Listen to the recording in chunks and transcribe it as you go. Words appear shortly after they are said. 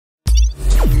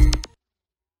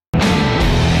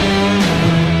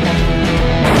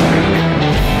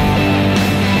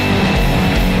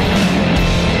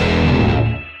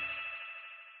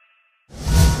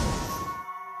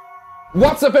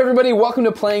What's up, everybody? Welcome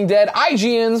to Playing Dead,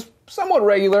 IGN's somewhat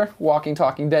regular Walking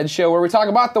Talking Dead show where we talk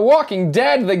about The Walking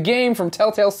Dead, the game from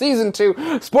Telltale Season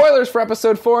 2. Spoilers for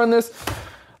Episode 4 in this.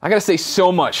 I gotta say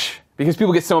so much because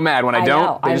people get so mad when I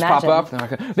don't. They just pop up.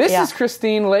 This is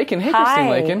Christine Lakin. Hey, Christine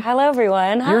Lakin. Hello,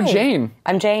 everyone. Hi. You're Jane.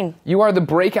 I'm Jane. You are the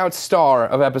breakout star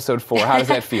of Episode 4. How does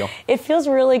that feel? It feels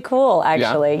really cool,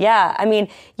 actually. Yeah. I mean,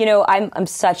 you know, I'm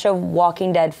such a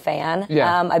Walking Dead fan.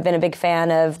 Yeah. I've been a big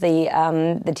fan of the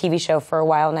TV show for a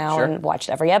while now and watched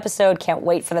every episode. Can't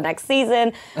wait for the next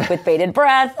season with bated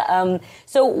breath.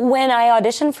 So when I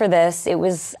auditioned for this, it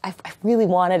was I really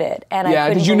wanted it, and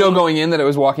did you know going in that it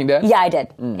was Walking Dead? Yeah, I did,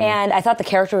 and I thought the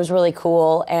character was really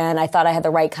cool, and I thought I had the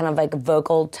right kind of like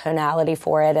vocal tonality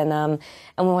for it, and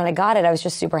when I got it, I was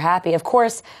just super happy. Of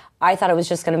course, I thought it was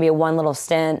just going to be a one little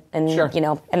stint, and you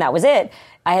know, and that was it.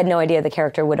 I had no idea the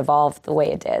character would evolve the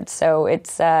way it did. So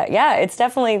it's it's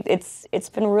definitely it's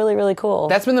been really, really cool.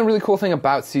 That's been the really cool thing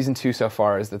about Season 2 so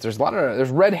far is that there's there's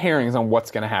red herrings on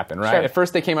what's going to happen, right? Sure. At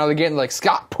first they came out of the gate and like,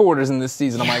 Scott Porter's in this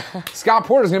season. I'm like, Scott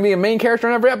Porter's going to be a main character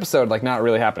in every episode. Like, not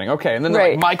really happening. Okay. And then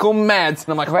they're like, Michael Madsen.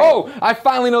 I'm like, oh, I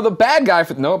finally know the bad guy.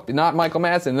 Nope, not Michael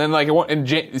Madsen. And then like in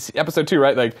Episode 2,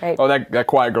 right? Like, oh, that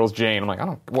quiet girl's Jane. I'm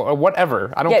like,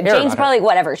 whatever. I don't care. Jane's probably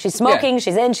whatever. She's smoking,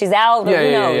 she's in, she's out. Who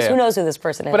knows? Who knows who this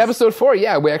person is? But Episode 4,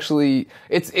 we actually,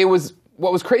 it was,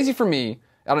 what was crazy for me,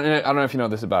 I don't know if you know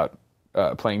this about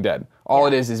Playing Dead. All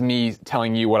it is me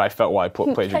telling you what I felt while I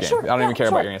played your game. I don't even care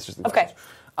about your answers to this. Okay.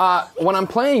 When I'm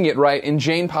playing it, right, and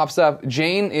Jane pops up,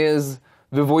 Jane is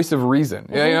the voice of reason.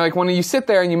 You know, like when you sit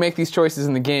there and you make these choices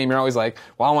in the game, you're always like,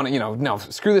 well, I want to, no,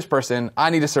 screw this person. I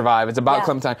need to survive. It's about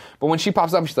Clementine. But when she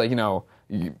pops up, she's like,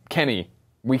 Kenny,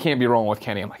 we can't be rolling with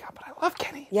Kenny. I'm like, oh, but I love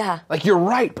Kenny. Yeah. Like, you're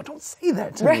right, but don't say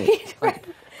that to me. Right.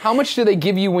 How much do they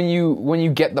give you when you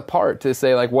get the part to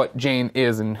say like what Jane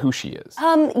is and who she is?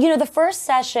 The first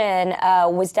session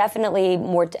was definitely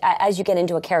more, as you get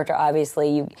into a character, obviously,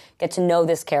 you get to know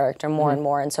this character more and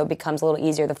more, and so it becomes a little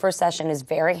easier. The first session is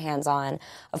very hands-on,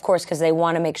 of course, because they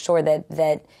want to make sure that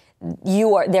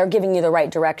they're giving you the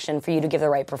right direction for you to give the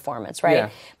right performance, right? Yeah.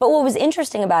 But what was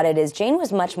interesting about it is Jane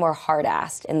was much more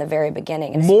hard-assed in the very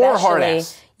beginning. And more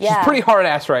hard-assed. Yeah. She's pretty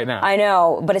hard-assed right now. I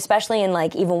know, but especially in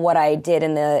like even what I did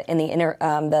in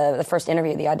the first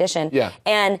interview, the audition. Yeah.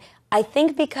 And I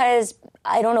think because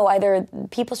I don't know, either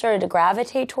people started to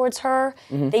gravitate towards her,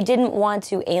 they didn't want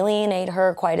to alienate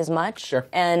her quite as much. Sure.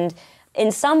 And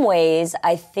in some ways,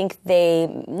 I think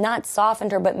they not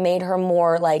softened her, but made her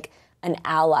more like an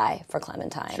ally for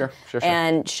Clementine. Sure.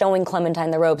 And showing Clementine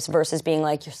the ropes versus being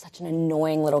like, you're such an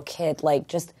annoying little kid, like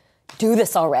just do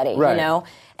this already, you know?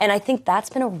 And I think that's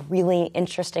been a really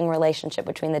interesting relationship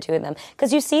between the two of them.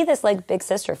 Because you see this like big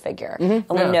sister figure. And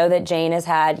we know that Jane has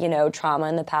had, trauma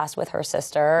in the past with her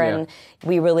sister. And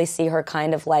we really see her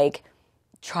kind of like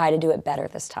try to do it better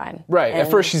this time. Right.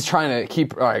 At first, she's trying to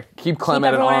keep Clem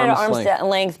at an arm's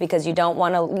length because you don't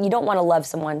want to love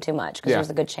someone too much because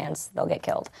there's a good chance they'll get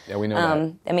killed. Yeah, we know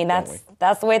that. I mean,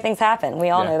 that's the way things happen.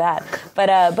 We all know that.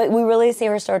 But we really see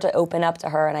her start to open up to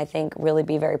her, and I think really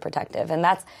be very protective. And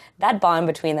that bond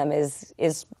between them is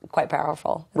quite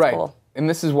powerful. It's cool. And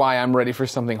this is why I'm ready for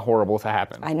something horrible to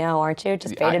happen. I know, aren't you?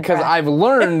 Just bated breath. Because I've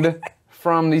learned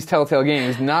from these Telltale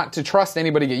games not to trust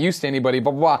anybody, get used to anybody,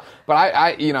 blah, blah, blah. But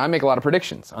I make a lot of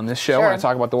predictions on this show when I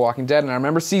talk about The Walking Dead. And I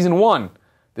remember Season 1,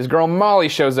 this girl Molly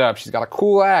shows up. She's got a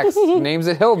cool axe. Names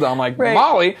it Hilda. I'm like,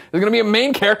 Molly is going to be a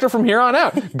main character from here on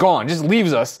out. Gone. Just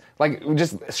leaves us. Like,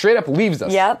 just straight up leaves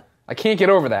us. Yep. I can't get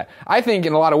over that. I think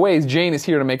in a lot of ways, Jane is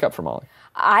here to make up for Molly.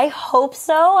 I hope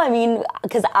so. I mean,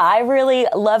 because I really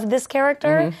love this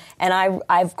character, and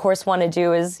I of course want to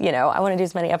do I want to do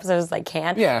as many episodes as I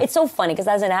can. Yeah. It's so funny because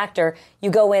as an actor, you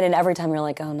go in and every time you're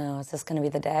like, oh no, is this going to be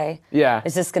the day? Yeah.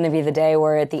 Is this going to be the day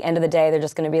where at the end of the day they're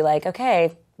just going to be like,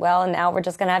 okay, well, and now we're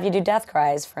just going to have you do death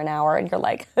cries for an hour, and you're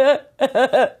like, and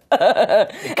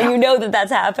you know that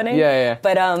that's happening. Yeah.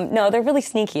 But no, they're really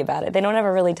sneaky about it. They don't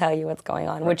ever really tell you what's going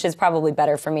on, which is probably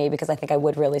better for me because I think I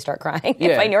would really start crying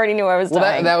if I already knew I was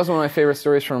dying. That was one of my favorite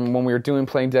stories from when we were doing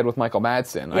Playing Dead with Michael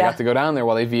Madsen. I got to go down there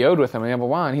while they VO'd with him, and blah,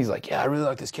 blah, and he's like, yeah, I really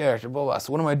like this character, blah, blah.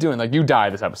 So what am I doing? Like, you die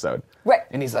this episode. Right.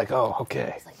 And he's like, oh,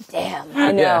 okay. It's like, damn,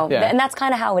 I know. Yeah. And that's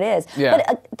kind of how it is. Yeah.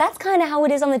 But that's kind of how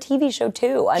it is on the TV show,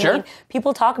 too. I mean,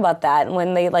 people talk about that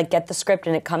when they, like, get the script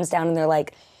and it comes down and they're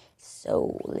like,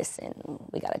 so listen,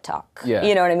 we got to talk. Yeah.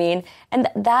 You know what I mean? And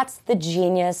that's the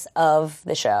genius of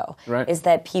the show, is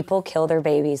that people kill their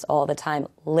babies all the time,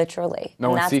 literally. No,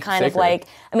 and that's kind of like,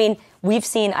 I mean, I've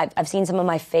seen some of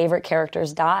my favorite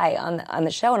characters die on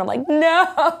the show, and I'm like,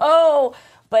 no!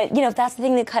 But, you know, that's the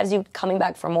thing that has you coming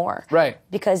back for more. Right.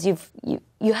 Because you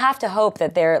have to hope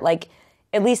that they're, like,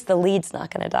 at least the lead's not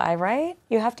going to die, right?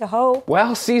 You have to hope.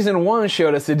 Well, season 1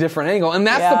 showed us a different angle, and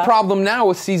that's the problem now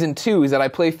with season 2 is that I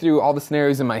play through all the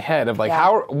scenarios in my head of like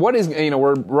what is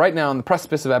we're right now on the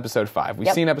precipice of episode 5.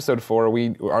 We've seen episode 4.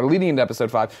 We are leading into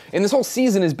episode 5, and this whole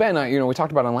season has been we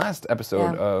talked about on last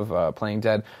episode of Playing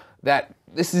Dead that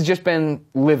this has just been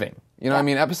living. You know what I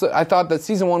mean? I thought that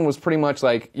season 1 was pretty much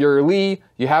like you're Lee,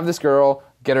 you have this girl.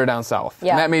 Get her down south.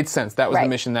 Yeah. And that made sense. That was the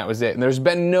mission. That was it. And there's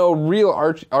been no real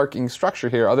arcing structure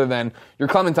here other than your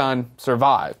Clementine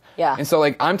survive. Yeah. And so,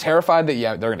 like, I'm terrified that,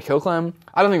 they're going to kill Clem.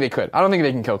 I don't think they could. I don't think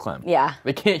they can kill Clem. Yeah.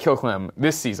 They can't kill Clem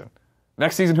this season.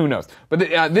 Next season, who knows? But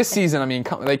this season, I mean,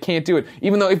 they can't do it.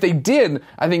 Even though if they did,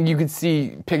 I think you could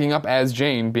see picking up as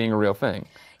Jane being a real thing.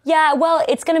 Yeah, well,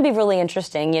 it's going to be really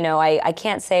interesting. I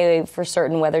can't say for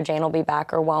certain whether Jane will be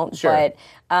back or won't. Sure.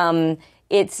 But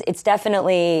it's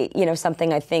definitely,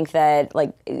 something I think that,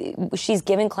 like, she's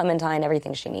giving Clementine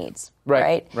everything she needs,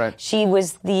 right? Right. She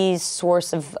was the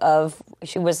source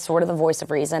she was sort of the voice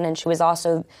of reason, and she was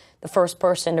also the first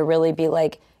person to really be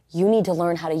like, you need to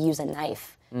learn how to use a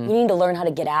knife. You need to learn how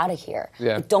to get out of here.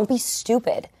 Yeah. Like, don't be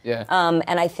stupid. Yeah.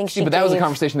 And I think but that was a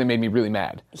conversation that made me really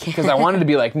mad because I wanted to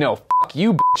be like, no,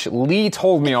 you, bitch. Lee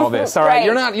told me all this. All right,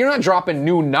 you're not dropping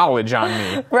new knowledge on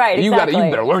me. Right. You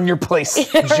better learn your place,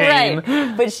 Jane.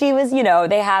 Right. But she was,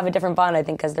 they have a different bond, I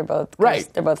think, because they're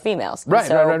both females. Right.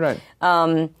 So, right.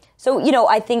 So,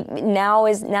 I think now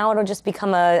it'll just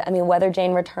become whether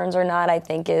Jane returns or not, I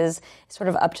think is sort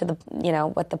of up to the,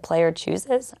 what the player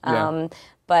chooses. Yeah.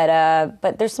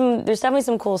 But there's definitely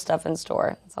some cool stuff in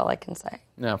store. That's all I can say.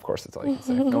 No, of course that's all you can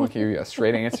say. No one can give you a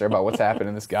straight answer about what's happened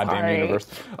in this goddamn universe.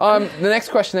 The next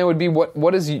question then would be,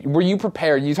 were you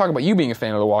prepared? You talk about you being a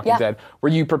fan of The Walking Dead. Were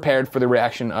you prepared for the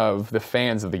reaction of the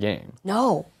fans of the game?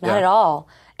 No, not at all.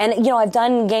 And, I've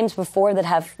done games before that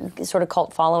have sort of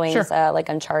cult followings, like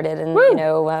Uncharted and,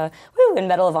 and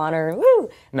Medal of Honor,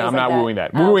 No, I'm not wooing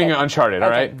that. Wooing Uncharted,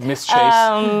 all right? Miss Chase.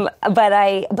 But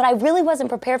I really wasn't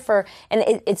prepared for, and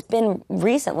it's been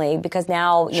recently because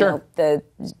now, the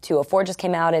 204 just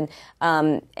came out and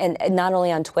not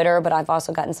only on Twitter, but I've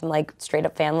also gotten some, like, straight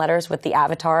up fan letters with the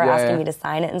avatar asking me to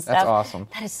sign it and stuff. That's awesome.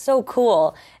 That is so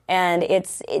cool. And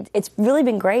it's really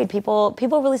been great. People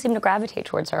really seem to gravitate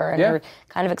towards her, and are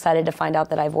kind of excited to find out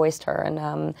that I voiced her.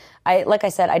 And like I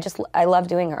said, I love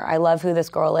doing her. I love who this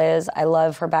girl is. I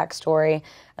love her backstory.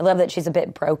 I love that she's a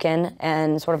bit broken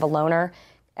and sort of a loner.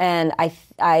 And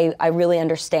I really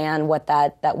understand what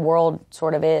that world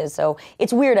sort of is. So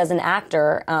it's weird as an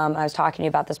actor. I was talking to you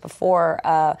about this before.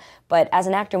 But as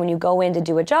an actor, when you go in to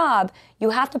do a job, you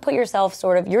have to put yourself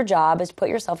your job is to put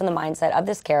yourself in the mindset of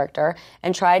this character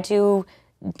and try to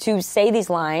say these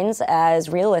lines as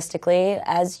realistically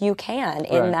as you can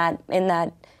in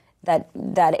that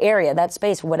area, that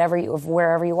space, wherever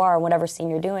you are, whatever scene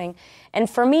you're doing. And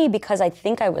for me, because I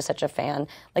think I was such a fan,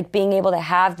 like being able to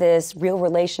have this real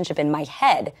relationship in my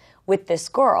head with this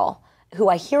girl who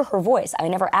I hear her voice. I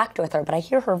never act with her, but I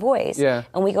hear her voice. Yeah.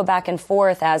 And we go back and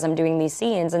forth as I'm doing these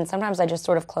scenes. And sometimes I just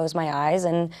sort of close my eyes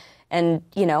and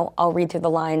I'll read through the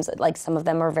lines. Like some of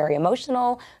them are very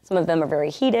emotional, some of them are very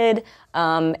heated,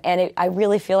 and I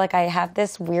really feel like I have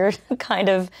this weird kind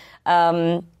of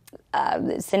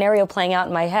scenario playing out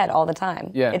in my head all the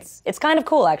time. Yeah. It's kind of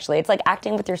cool, actually. It's like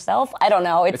acting with yourself. I don't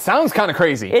know. It sounds kind of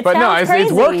crazy, but no,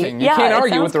 it's working. You can't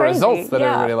argue with the results that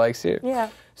everybody likes you. Yeah.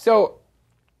 So,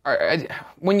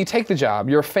 when you take the job,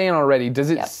 you're a fan already. Does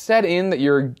it set in that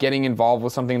you're getting involved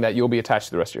with something that you'll be attached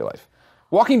to the rest of your life?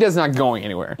 Walking Dead's not going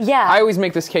anywhere. Yeah. I always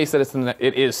make this case that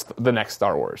it is the next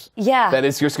Star Wars. Yeah. That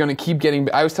it's just going to keep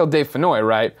getting... I always tell Dave Fennoy,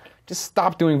 right? Just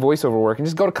stop doing voiceover work and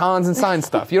just go to cons and sign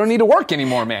stuff. You don't need to work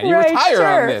anymore, man. You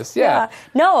retire on this. Yeah.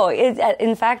 No,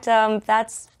 in fact,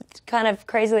 that's kind of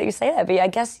crazy that you say that, but I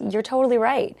guess you're totally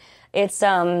right. It's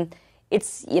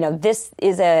this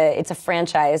is a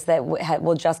franchise that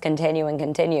will just continue and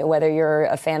continue, whether you're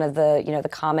a fan of the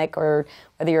comic or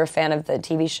whether you're a fan of the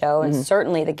TV show. And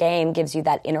certainly the game gives you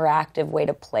that interactive way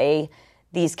to play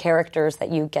these characters that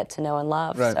you get to know and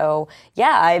love. Right. So,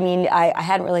 yeah, I mean, I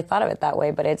hadn't really thought of it that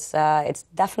way, but it's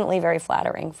definitely very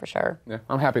flattering, for sure. Yeah,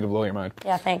 I'm happy to blow your mind.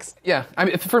 Yeah, thanks. Yeah, I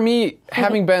mean, for me,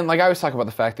 having been, like, I always talk about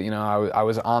the fact that, I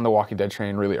was on the Walking Dead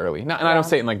train really early. And I don't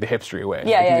say it in, like, the hipstery way.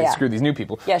 Screw these new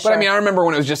people. Yeah, sure. But, I mean, I remember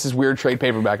when it was just this weird trade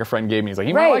paperback a friend gave me. He's like,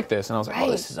 you might like this. And I was like, oh,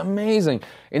 this is amazing.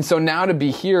 And so now to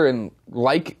be here and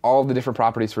like all the different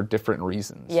properties for different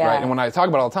reasons, right? And when I talk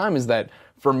about it all the time is that,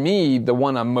 for me, the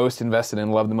one I'm most invested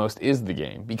in, love the most, is the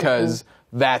game. Because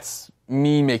that's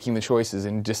me making the choices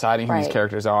and deciding who these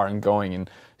characters are and going and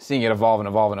seeing it evolve and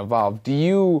evolve and evolve. Do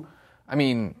you, I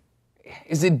mean,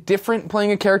 is it different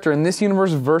playing a character in this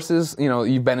universe versus,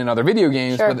 you've been in other video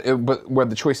games, Sure. but where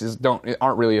the choices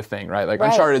aren't really a thing, right? Like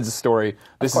Uncharted's a story,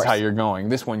 this is how you're going.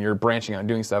 This one you're branching out and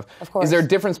doing stuff. Of course. Is there a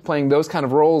difference playing those kind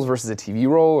of roles versus a TV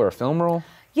role or a film role?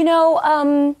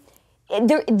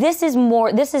 This is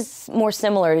more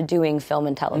similar to doing film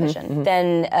and television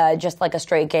than just like a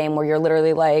straight game where you're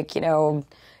literally like,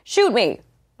 shoot me.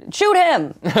 Shoot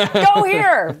him! Go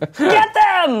here! Get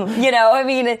them!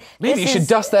 Maybe you should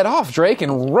dust that off, Drake,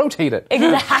 and rotate it.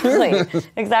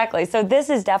 Exactly. So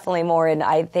this is definitely more, and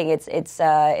I think it's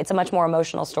a much more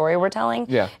emotional story we're telling.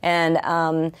 Yeah.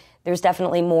 And there's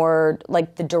definitely more,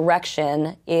 like the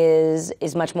direction is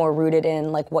much more rooted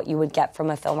in like what you would get from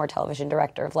a film or television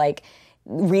director, of like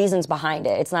reasons behind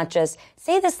it. It's not just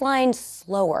say this line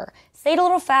slower, say it a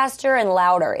little faster and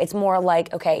louder. It's more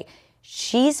like, okay,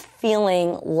 she's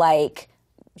feeling like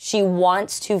she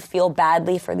wants to feel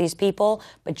badly for these people,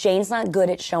 but Jane's not good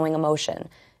at showing emotion.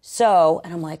 So,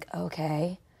 and I'm like,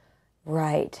 okay,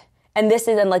 right. And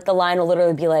like the line will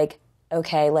literally be like,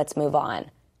 okay, let's move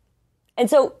on. And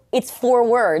so it's 4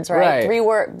 words, right?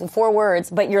 4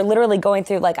 words, but you're literally going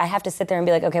through, like, I have to sit there and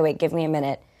be like, okay, wait, give me a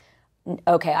minute.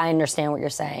 Okay, I understand what you're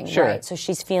saying. Sure. Right? So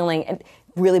she's feeling, and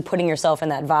really putting yourself in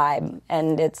that vibe.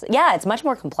 And it's much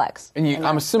more complex. And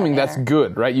I'm assuming that's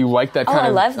good, right? You like that kind of... I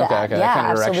love that. Okay, Yeah, that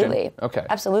kind of direction. absolutely. Okay.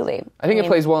 Absolutely. I think it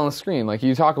plays well on the screen. Like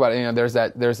you talk about it,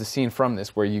 there's a scene from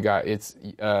this where it's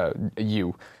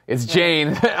Jane,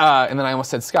 and then I almost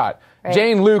said Scott. Right.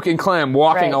 Jane, Luke, and Clem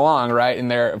walking along, right?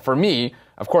 And for me,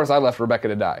 of course, I left Rebecca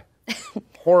to die.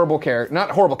 Horrible character, not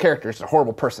horrible character, it's a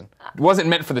horrible person. It wasn't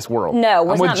meant for this world.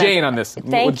 No, I'm with Jane on this.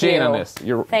 Thank you. Jane on this.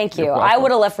 Thank you. I would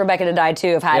have left Rebecca to die too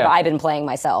if I been playing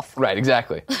myself. Right,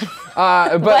 exactly.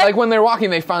 But like when they're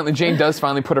walking, Jane does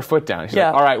finally put her foot down. She's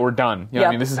like, all right, we're done. You know what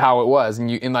I mean? This is how it was,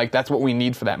 and like that's what we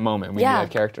need for that moment. We need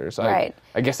that character. So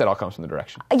I guess that all comes from the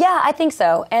direction. Yeah, I think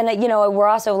so. And we're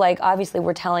also like, obviously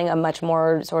we're telling a much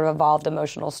more sort of evolved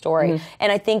emotional story.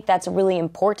 And I think that's really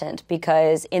important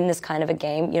because in this kind of a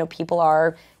game,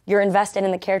 you're invested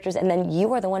in the characters, and then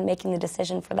you are the one making the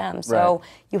decision for them. So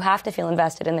you have to feel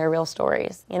invested in their real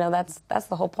stories. That's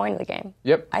the whole point of the game.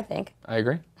 Yep. I think. I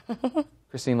agree.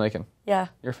 Christine Lakin. Yeah.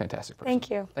 You're a fantastic person. Thank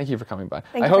you. Thank you for coming by.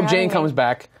 Thank I you hope for Jane having comes me.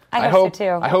 back. I hope so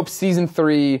too. I hope season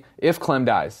 3, if Clem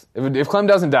dies. If Clem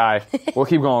doesn't die, we'll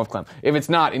keep going with Clem. If it's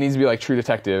not, it needs to be like True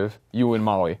Detective, you and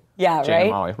Molly. Yeah, Jane right?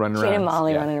 and Molly running around. Jane and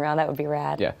Molly running around. That would be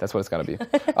rad. Yeah, that's what it's got to be.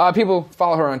 People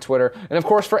follow her on Twitter. And of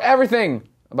course, for everything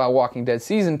about Walking Dead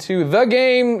Season 2, the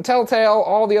game, Telltale,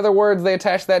 all the other words they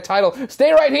attach to that title,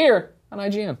 stay right here on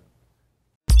IGN.